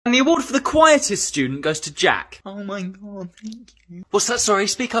And the award for the quietest student goes to Jack. Oh my god, thank you. What's that? Sorry,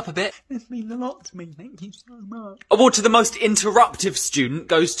 speak up a bit. This means a lot to me, thank you so much. Award to the most interruptive student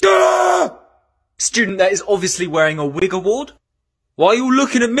goes to... Student that is obviously wearing a wig award. Why are you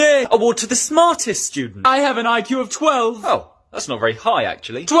looking at me? Award to the smartest student. I have an IQ of 12. Oh, that's not very high,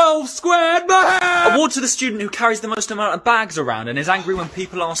 actually. 12 squared, Award to the student who carries the most amount of bags around and is angry when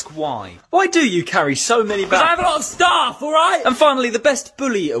people ask why. Why do you carry so many bags? I have a lot of staff, alright? And finally, the best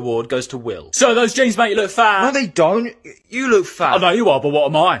bully award goes to Will. So those jeans make you look fat. No, they don't. You look fat. I know you are, but what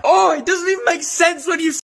am I? Oh, it doesn't even make sense when you